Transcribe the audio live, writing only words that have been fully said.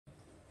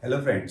Hello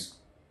friends,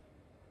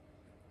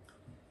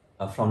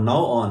 from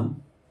now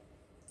on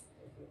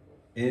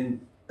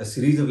in a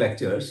series of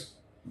lectures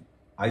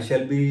I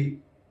shall be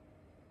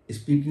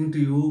speaking to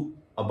you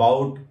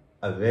about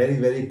a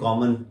very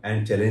common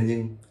and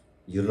challenging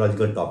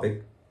urological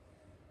topic,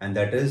 and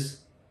that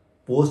is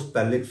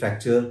post-pelvic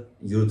fracture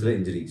urethral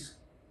injuries,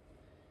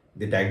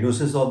 the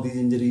diagnosis of these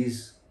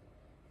injuries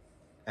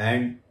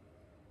and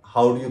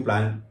how do you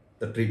plan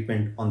the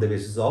treatment on the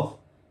basis of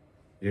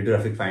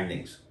radiographic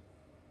findings.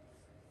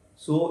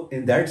 So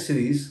in that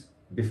series,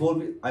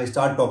 before I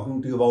start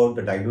talking to you about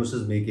the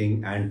diagnosis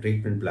making and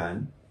treatment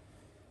plan,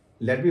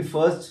 let me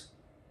first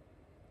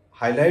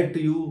highlight to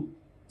you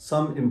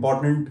some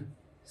important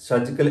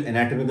surgical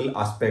anatomical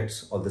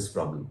aspects of this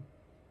problem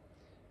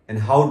and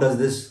how does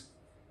this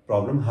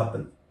problem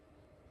happen.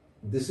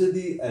 This is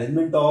the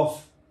arrangement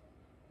of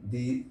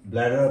the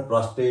bladder,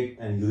 prostate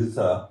and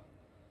urethra,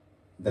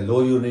 the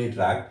low urinary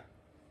tract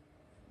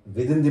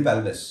within the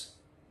pelvis.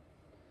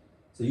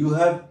 So you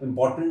have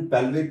important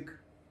pelvic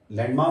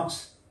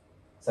landmarks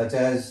such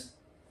as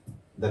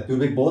the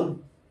pubic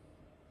bone,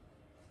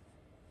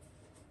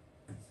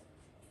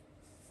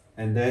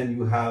 and then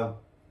you have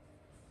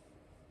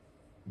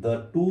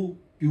the two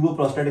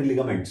puboprostatic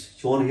ligaments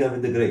shown here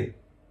with the gray,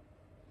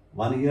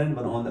 one here and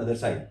one on the other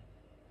side.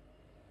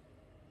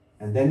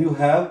 And then you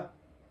have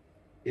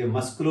a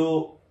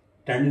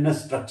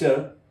musculotendinous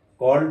structure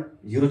called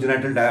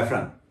urogenital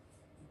diaphragm.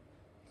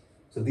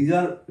 So these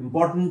are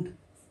important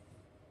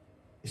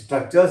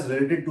structures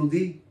related to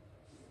the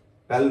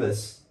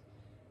pelvis,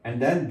 and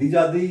then these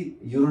are the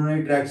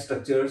urinary tract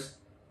structures,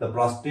 the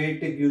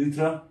prostatic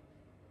urethra,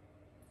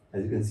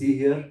 as you can see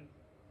here,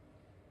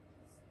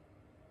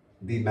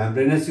 the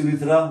membranous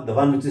urethra, the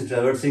one which is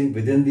traversing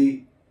within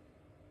the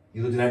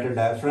urogenital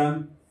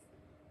diaphragm,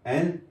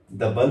 and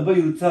the bulbar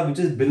urethra which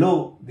is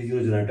below the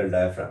urogenital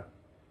diaphragm.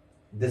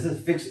 This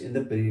is fixed in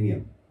the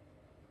perineum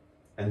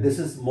and this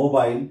is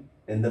mobile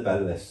in the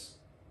pelvis.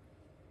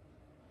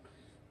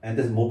 And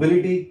this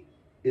mobility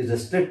is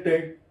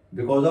restricted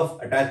because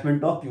of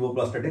attachment of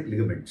puboprostatic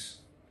ligaments.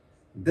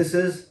 This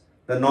is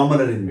the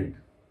normal arrangement.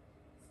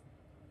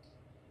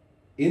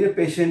 In a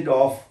patient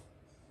of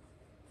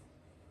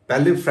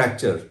pelvic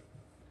fracture,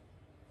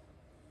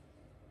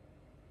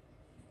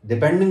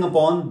 depending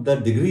upon the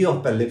degree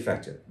of pelvic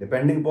fracture,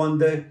 depending upon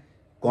the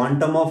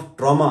quantum of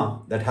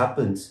trauma that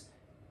happens,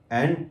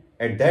 and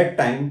at that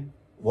time,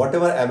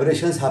 whatever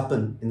aberrations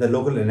happen in the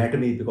local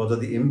anatomy because of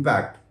the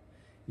impact,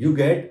 you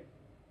get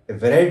a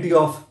variety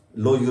of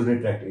low urinary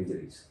tract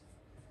injuries.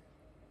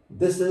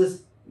 This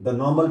is the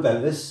normal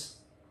pelvis,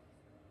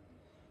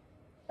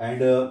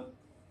 and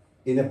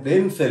in a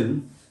plain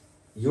film,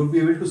 you'll be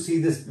able to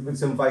see this pubic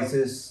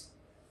symphysis,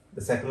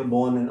 the sacral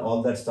bone and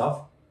all that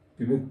stuff,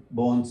 pubic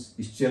bones,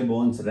 ischial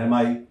bones,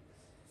 rami.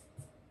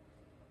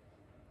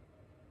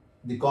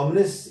 The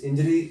commonest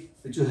injury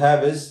which you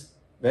have is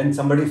when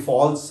somebody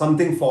falls,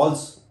 something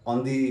falls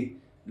on the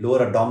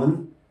lower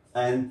abdomen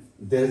and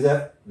there is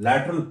a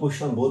lateral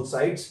push on both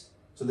sides.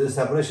 So there is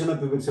separation of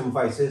pubic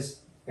symphysis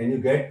and you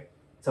get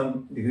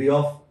some degree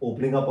of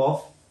opening up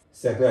of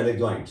sacroiliac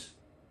joints.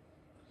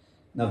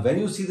 Now when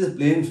you see this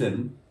plain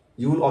film,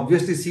 you will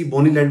obviously see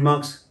bony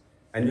landmarks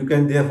and you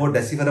can therefore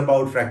decipher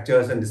about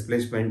fractures and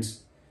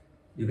displacements.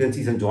 You can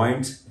see some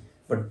joints,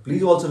 but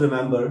please also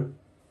remember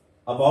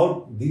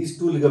about these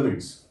two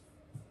ligaments,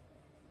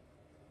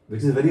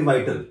 which is very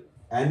vital.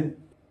 And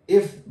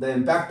if the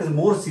impact is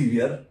more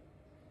severe,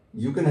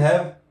 you can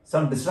have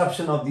some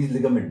disruption of these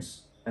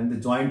ligaments and the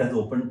joint has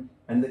opened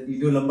and the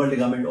iliolumbar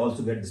ligament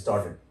also get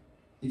distorted.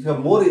 If you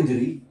have more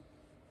injury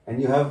and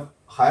you have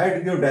higher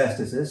degree of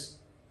diastasis,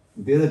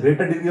 there is a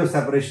greater degree of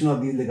separation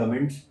of these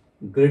ligaments,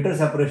 greater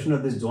separation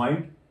of this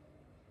joint.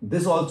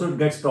 This also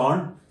gets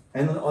torn,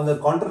 and on the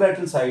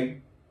contralateral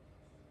side,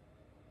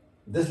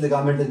 this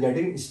ligament is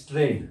getting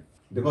strained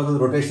because of the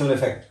rotational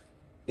effect.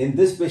 In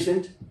this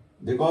patient,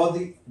 because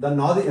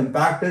now the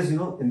impact is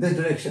in this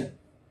direction,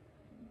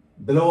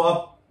 below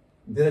up,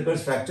 there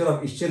occurs fracture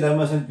of ischial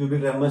ramus and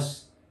pubic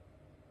ramus,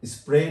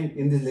 sprain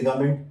in this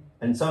ligament,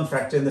 and some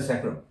fracture in the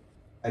sacrum.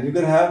 And you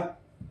can have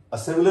a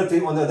similar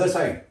thing on the other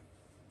side.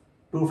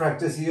 Two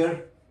fractures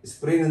here,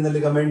 sprain in the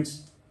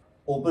ligaments,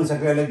 open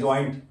sacroiliac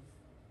joint.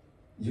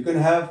 You can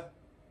have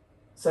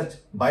such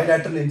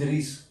bilateral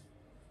injuries,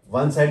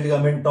 one side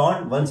ligament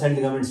torn, one side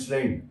ligament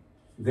strained.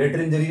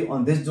 Greater injury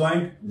on this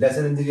joint,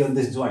 lesser injury on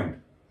this joint.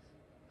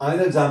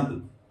 Another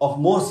example of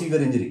more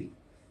severe injury.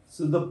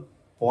 So the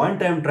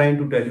point I am trying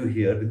to tell you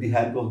here with the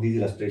help of these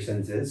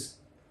illustrations is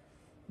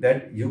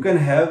that you can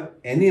have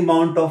any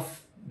amount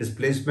of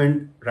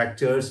displacement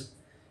fractures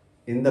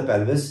in the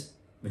pelvis,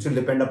 which will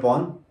depend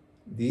upon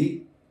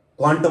the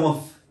quantum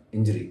of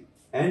injury.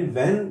 And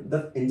when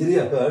the injury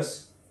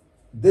occurs,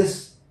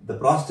 the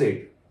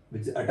prostate,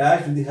 which is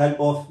attached with the help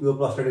of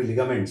puboprostatic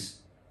ligaments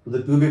to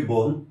the pubic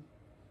bone,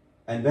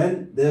 and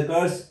when there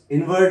occurs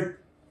inward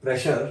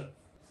pressure,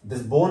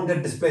 this bone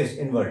gets displaced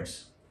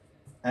inwards.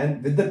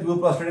 And with the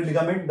puboprostatic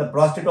ligament, the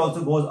prostate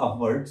also goes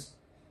upwards,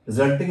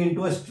 resulting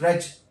into a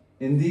stretch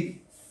in the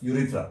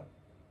urethra.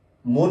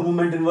 more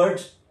movement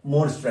inwards,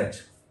 more stretch.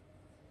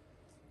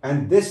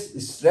 And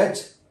this stretch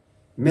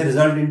may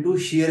result into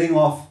shearing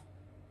of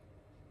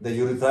the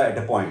urethra at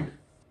a point.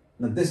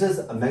 Now this is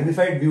a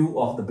magnified view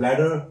of the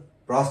bladder,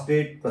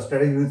 prostate,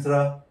 prostatic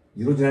urethra,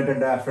 urogenital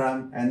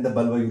diaphragm and the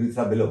bulbar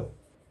urethra below.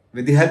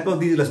 With the help of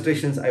these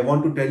illustrations, I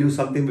want to tell you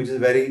something which is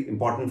very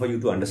important for you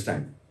to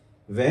understand.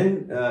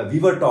 When we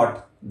were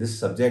taught this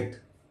subject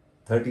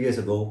 30 years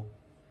ago,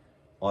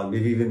 or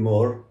maybe even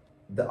more,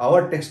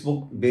 our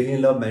textbook Bailey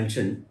and Love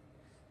mentioned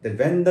that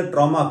when the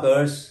trauma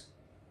occurs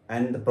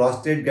and the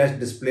prostate gets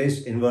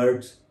displaced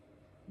inwards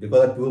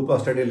because of pure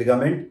prostatic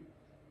ligament,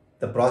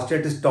 the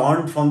prostate is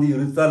torn from the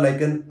urethra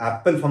like an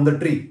apple from the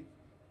tree.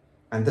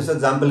 And this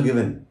example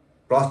given,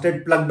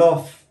 prostate plucked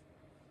off,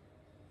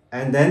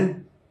 and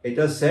then it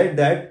was said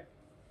that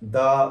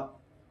the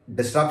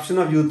disruption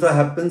of urethra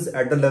happens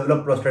at the level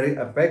of prostatic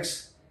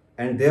apex,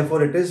 and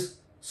therefore it is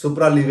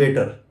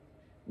supralevator.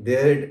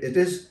 There it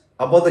is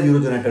above the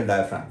urogenital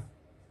diaphragm.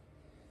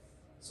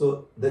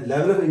 So the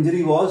level of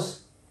injury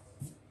was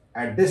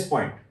at this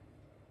point.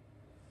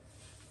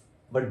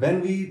 But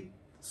when we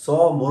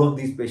saw more of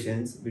these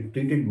patients, we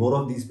treated more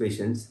of these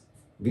patients,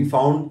 we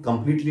found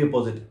completely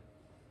opposite.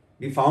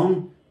 We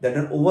found that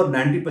in over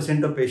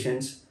 90% of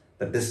patients,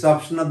 the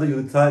disruption of the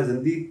urethra is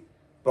in the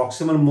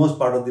proximal most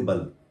part of the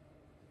bulb,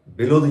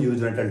 below the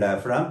urogenital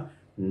diaphragm,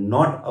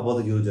 not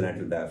above the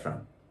urogenital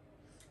diaphragm.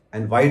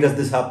 And why does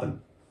this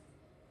happen?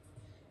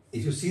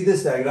 If you see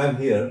this diagram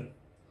here,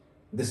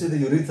 this is the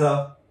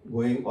urethra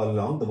going all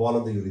along, the wall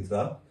of the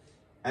urethra,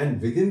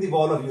 and within the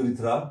wall of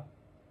urethra,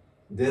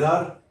 there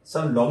are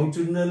some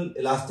longitudinal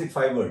elastic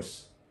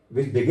fibers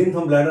which begin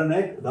from bladder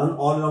neck, run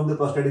all along the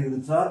prostatic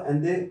urethra,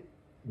 and they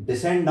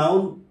descend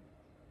down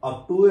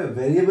up to a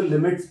variable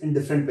limits in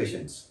different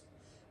patients.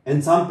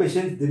 In some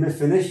patients, they may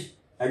finish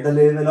at the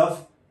level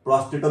of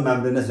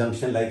prostatomembranous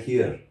junction like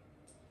here.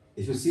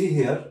 If you see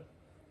here,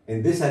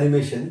 in this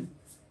animation,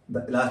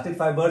 the elastic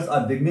fibers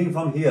are beginning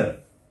from here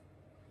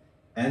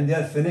and they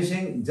are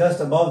finishing just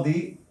above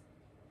the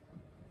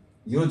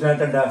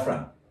urogenital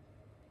diaphragm.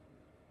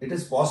 It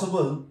is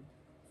possible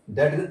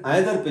that in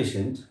either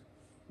patient,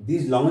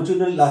 these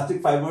longitudinal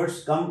elastic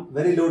fibers come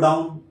very low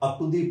down up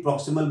to the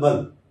proximal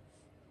bulb.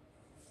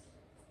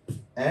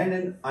 And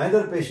in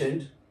either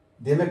patient,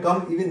 they may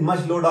come even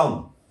much low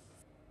down.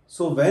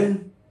 So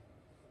when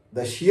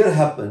the shear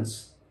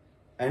happens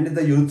and if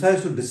the urethra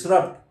is to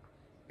disrupt,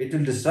 it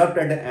will disrupt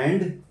at the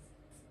end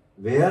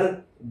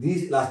where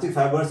these elastic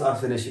fibers are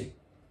finishing.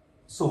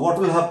 So what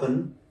will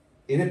happen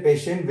in a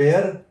patient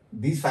where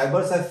these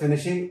fibers are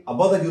finishing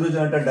above the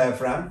urogenital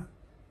diaphragm,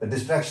 the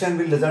distraction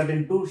will result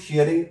into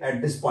shearing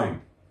at this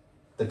point,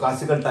 the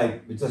classical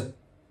type which was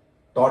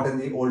taught in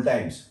the old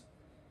times.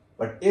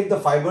 But if the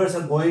fibers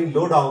are going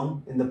low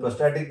down in the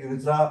prostatic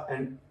urethra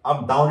and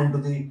up down into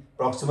the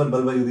proximal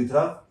bulbar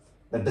urethra,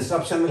 the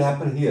disruption will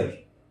happen here.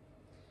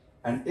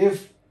 And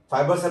if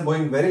fibers are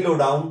going very low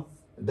down,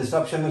 the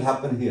disruption will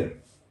happen here.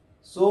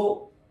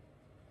 So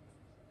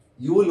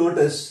you will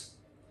notice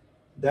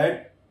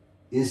that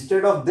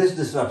instead of this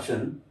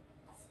disruption,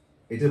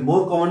 it is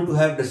more common to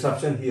have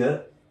disruption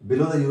here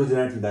below the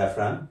urogenital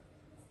diaphragm,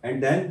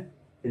 and then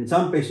in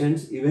some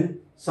patients even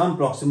some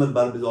proximal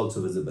bulb is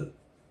also visible.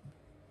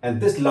 And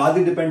this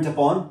largely depends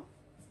upon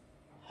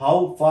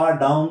how far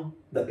down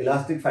the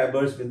elastic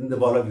fibers within the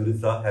wall of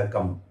urethra have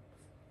come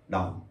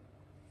down.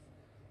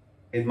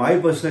 In my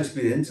personal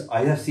experience,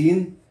 I have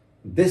seen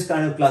this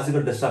kind of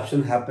classical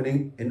disruption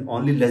happening in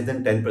only less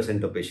than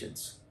 10% of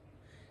patients.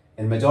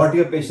 In majority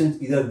of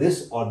patients, either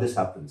this or this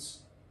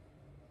happens.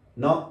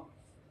 Now,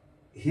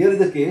 here is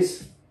the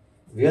case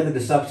where the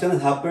disruption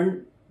has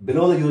happened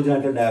below the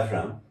urogenital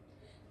diaphragm,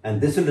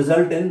 and this will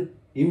result in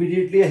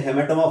immediately a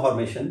hematoma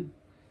formation,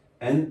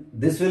 and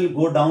this will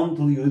go down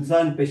to the urethra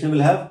and patient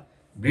will have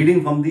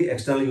bleeding from the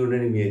external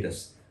urinary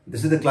meatus.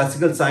 This is the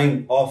classical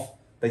sign of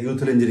the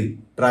urethral injury,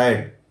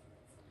 triad.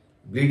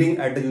 Bleeding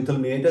at the urethral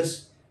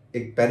meatus,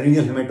 a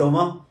perineal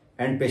hematoma,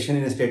 and patient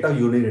in a state of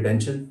urinary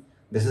retention.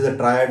 This is a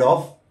triad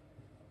of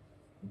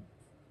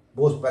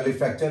post-pelvic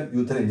fracture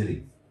urethral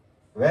injury.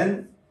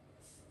 When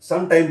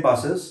some time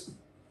passes,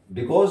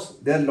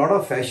 because there are a lot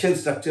of fascial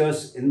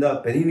structures in the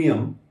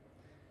perineum,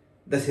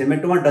 this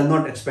hematoma does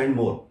not expand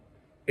more.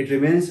 It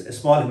remains a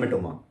small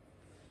hematoma.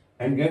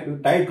 And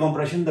get tight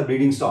compression, the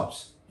bleeding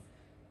stops.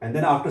 And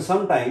then after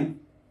some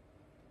time,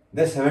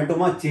 this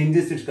hematoma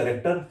changes its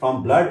character.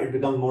 From blood, it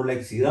becomes more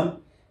like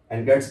serum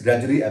and gets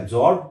gradually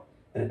absorbed.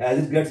 And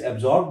as it gets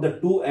absorbed, the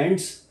two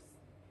ends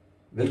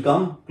will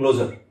come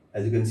closer,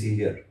 as you can see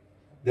here.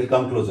 They'll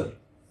come closer.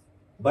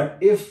 But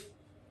if,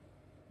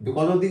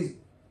 because of the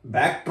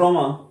back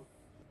trauma,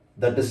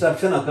 the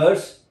disruption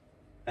occurs,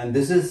 and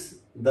this is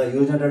the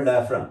urogenital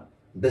diaphragm.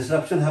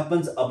 Disruption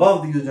happens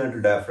above the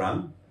urogenital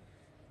diaphragm.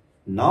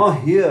 Now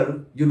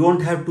here, you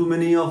don't have too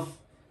many of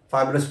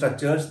fibrous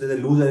structures. There's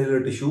a loose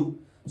areolar tissue.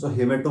 So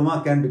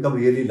hematoma can become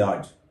really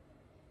large.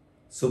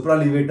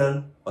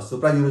 Supralevator or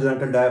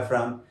supraurogenital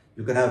diaphragm,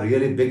 you can have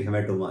really big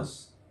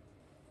hematomas.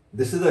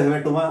 This is the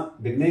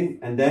hematoma beginning,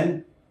 and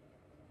then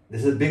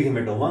this is big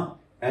hematoma,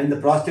 and the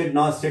prostate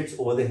now sits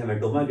over the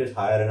hematoma, gets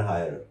higher and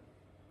higher.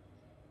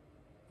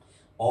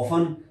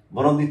 Often,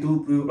 one of the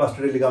two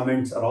preprostatic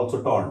ligaments are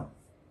also torn.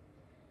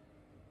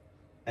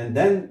 And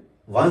then,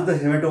 once the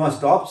hematoma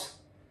stops,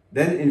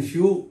 then in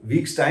few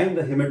weeks' time,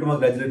 the hematoma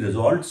gradually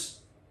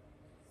resolves,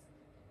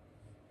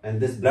 and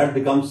this blood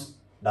becomes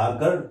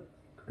darker,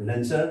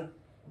 condenser,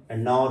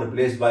 and now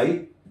replaced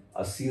by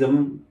a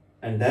serum,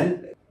 and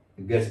then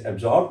it gets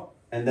absorbed,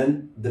 and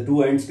then the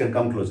two ends can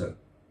come closer.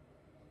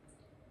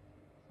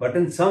 But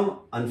in some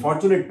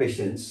unfortunate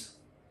patients,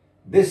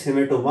 this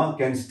hematoma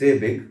can stay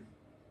big,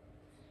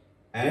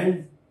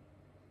 and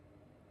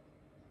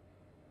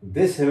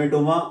this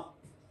hematoma,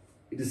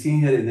 it is seen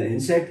here in the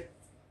insect.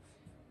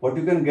 What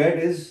you can get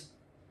is,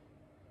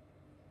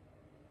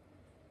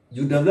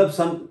 you develop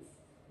some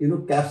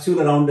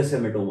capsule around this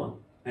hematoma,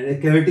 and a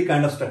cavity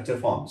kind of structure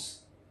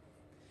forms.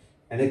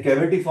 And a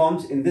cavity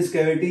forms. In this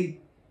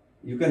cavity,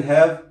 you can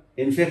have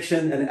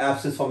infection and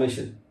abscess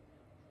formation.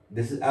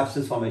 This is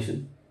abscess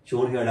formation,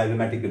 shown here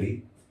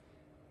diagrammatically.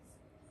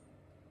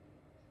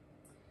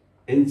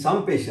 In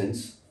some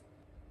patients,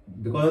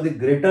 because of the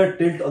greater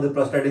tilt of the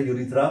prostatic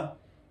urethra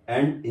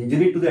and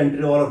injury to the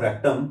anterior wall of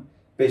rectum,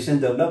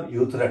 patients develop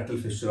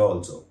urethrorectal fistula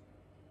also.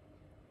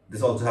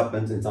 This also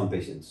happens in some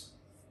patients.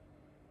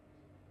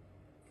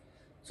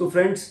 So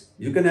friends,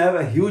 you can have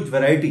a huge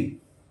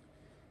variety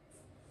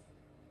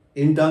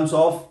in terms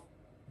of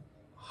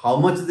how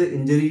much the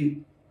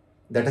injury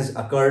that has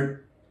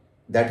occurred,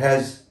 that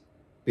has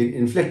been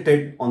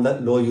inflicted on the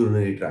lower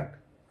urinary tract.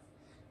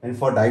 And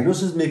for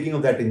diagnosis making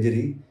of that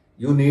injury,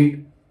 you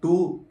need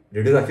two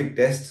radiographic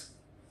tests.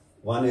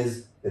 One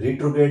is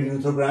retrograde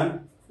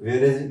urethrogram,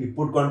 whereas we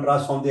put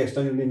contrast from the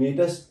external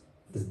meatus.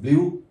 This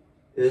blue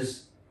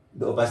is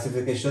the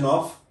opacification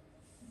of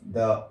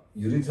the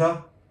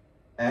urethra,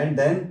 and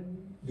then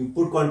you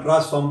put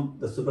contrast from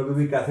the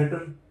suprapubic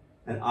catheter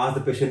and ask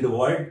the patient to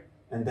void,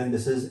 and then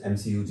this is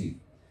MCUG.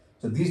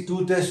 So these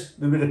two tests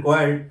will be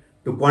required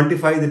to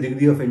quantify the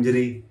degree of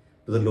injury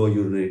to the lower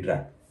urinary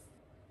tract.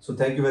 So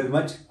thank you very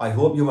much. I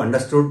hope you've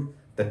understood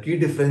the key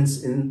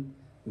difference in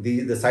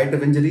the site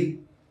of injury,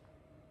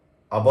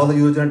 above the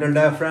urogenital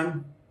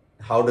diaphragm,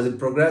 how does it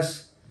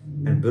progress,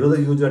 and below the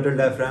urogenital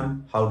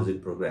diaphragm, how does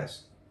it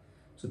progress.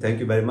 So thank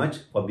you very much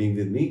for being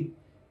with me.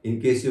 In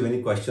case you have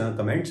any questions or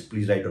comments,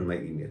 please write on my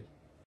email.